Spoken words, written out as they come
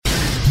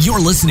You're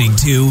listening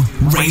to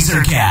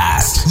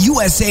RazorCast,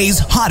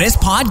 USA's hottest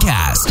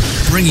podcast,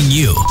 bringing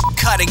you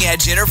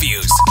cutting-edge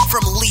interviews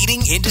from leading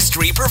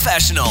industry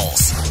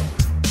professionals.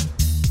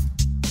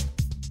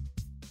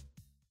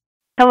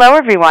 Hello,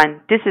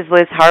 everyone. This is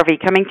Liz Harvey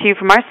coming to you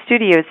from our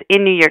studios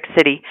in New York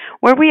City,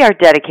 where we are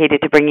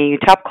dedicated to bringing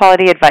you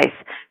top-quality advice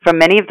from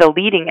many of the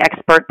leading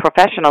expert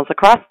professionals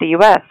across the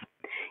U.S.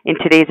 In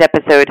today's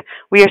episode,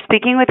 we are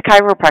speaking with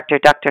chiropractor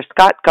Dr.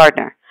 Scott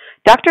Gardner.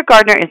 Dr.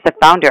 Gardner is the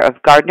founder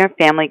of Gardner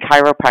Family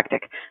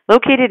Chiropractic,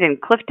 located in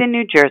Clifton,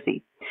 New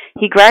Jersey.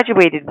 He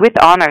graduated with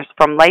honors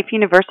from Life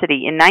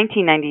University in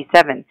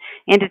 1997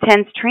 and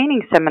attends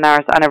training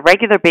seminars on a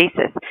regular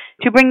basis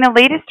to bring the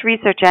latest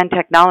research and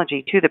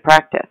technology to the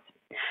practice.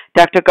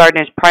 Dr.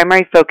 Gardner's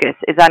primary focus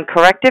is on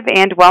corrective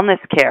and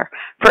wellness care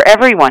for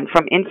everyone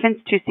from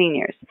infants to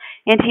seniors,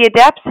 and he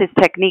adapts his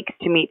techniques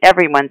to meet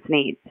everyone's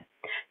needs.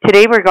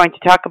 Today we're going to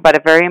talk about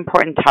a very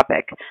important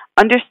topic,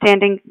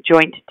 understanding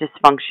joint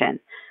dysfunction.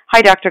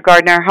 Hi, Dr.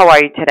 Gardner. How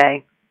are you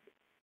today?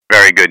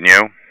 Very good, and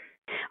you?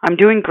 I'm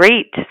doing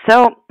great.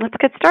 So let's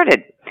get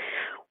started.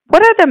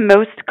 What are the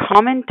most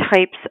common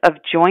types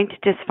of joint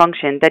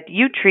dysfunction that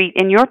you treat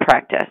in your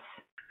practice?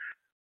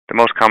 The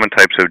most common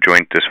types of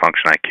joint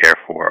dysfunction I care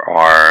for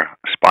are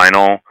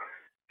spinal,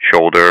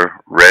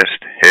 shoulder,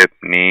 wrist, hip,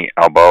 knee,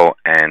 elbow,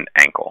 and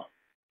ankle.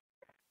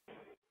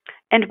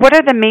 And what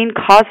are the main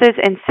causes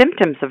and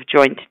symptoms of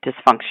joint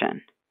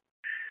dysfunction?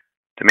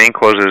 The main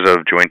causes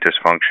of joint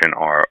dysfunction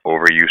are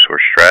overuse or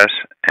stress,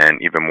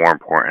 and even more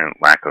important,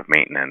 lack of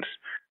maintenance.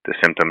 The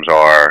symptoms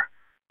are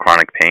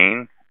chronic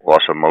pain,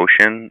 loss of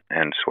motion,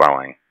 and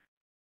swelling.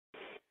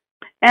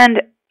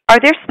 And are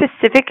there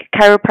specific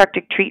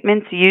chiropractic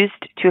treatments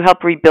used to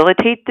help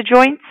rehabilitate the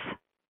joints?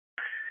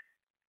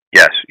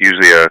 Yes,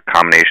 usually a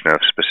combination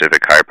of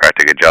specific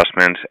chiropractic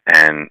adjustments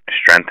and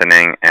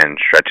strengthening and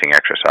stretching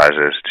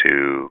exercises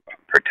to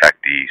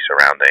protect the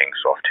surrounding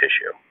soft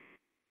tissue.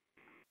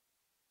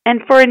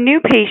 And for a new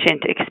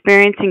patient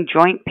experiencing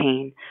joint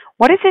pain,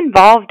 what is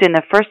involved in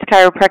the first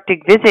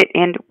chiropractic visit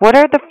and what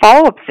are the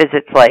follow-up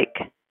visits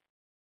like?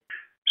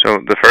 So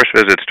the first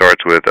visit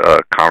starts with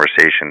a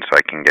conversation so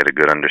I can get a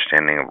good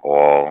understanding of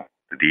all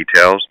the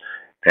details.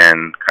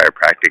 Then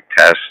chiropractic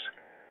tests,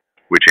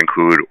 which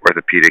include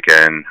orthopedic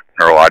and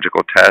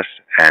neurological tests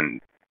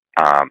and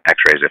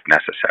x-rays if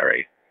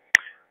necessary.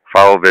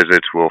 Follow-up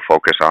visits will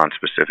focus on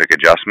specific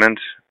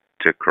adjustments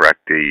to correct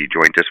the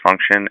joint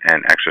dysfunction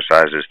and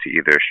exercises to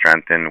either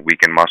strengthen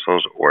weakened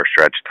muscles or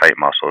stretch tight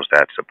muscles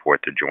that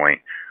support the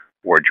joint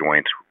or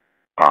joints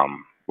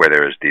where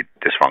there is the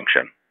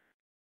dysfunction.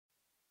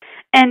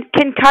 And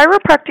can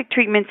chiropractic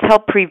treatments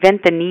help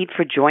prevent the need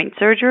for joint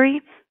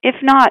surgery?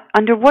 If not,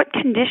 under what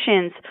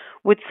conditions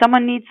would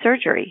someone need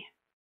surgery?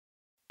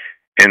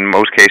 In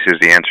most cases,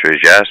 the answer is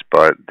yes,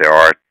 but there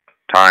are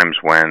times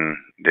when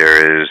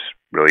there is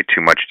really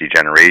too much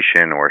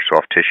degeneration or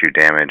soft tissue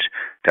damage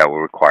that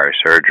will require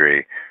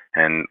surgery.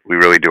 And we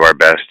really do our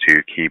best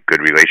to keep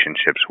good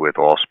relationships with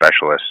all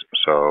specialists.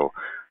 So,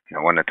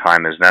 when the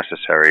time is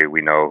necessary,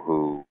 we know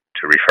who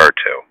to refer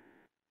to.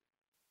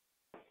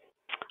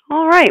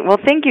 All right. Well,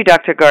 thank you,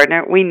 Dr.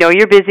 Gardner. We know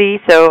you're busy,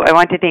 so I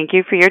want to thank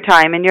you for your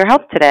time and your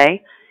help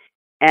today.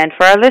 And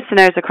for our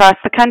listeners across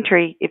the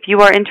country, if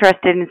you are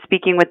interested in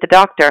speaking with the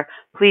doctor,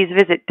 please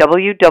visit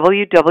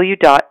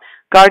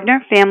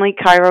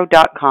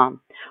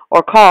www.gardnerfamilychiro.com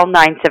or call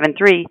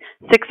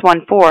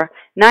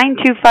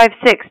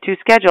 973-614-9256 to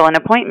schedule an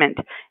appointment.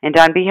 And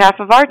on behalf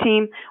of our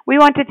team, we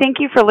want to thank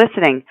you for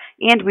listening,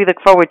 and we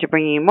look forward to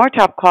bringing you more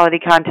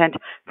top-quality content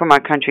from our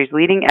country's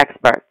leading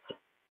experts.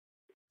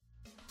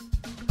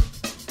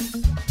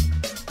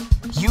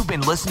 You've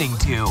been listening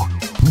to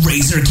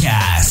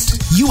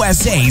RazorCast,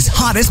 USA's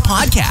hottest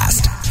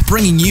podcast,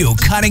 bringing you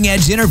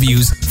cutting-edge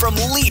interviews from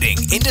leading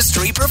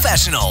industry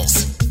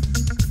professionals.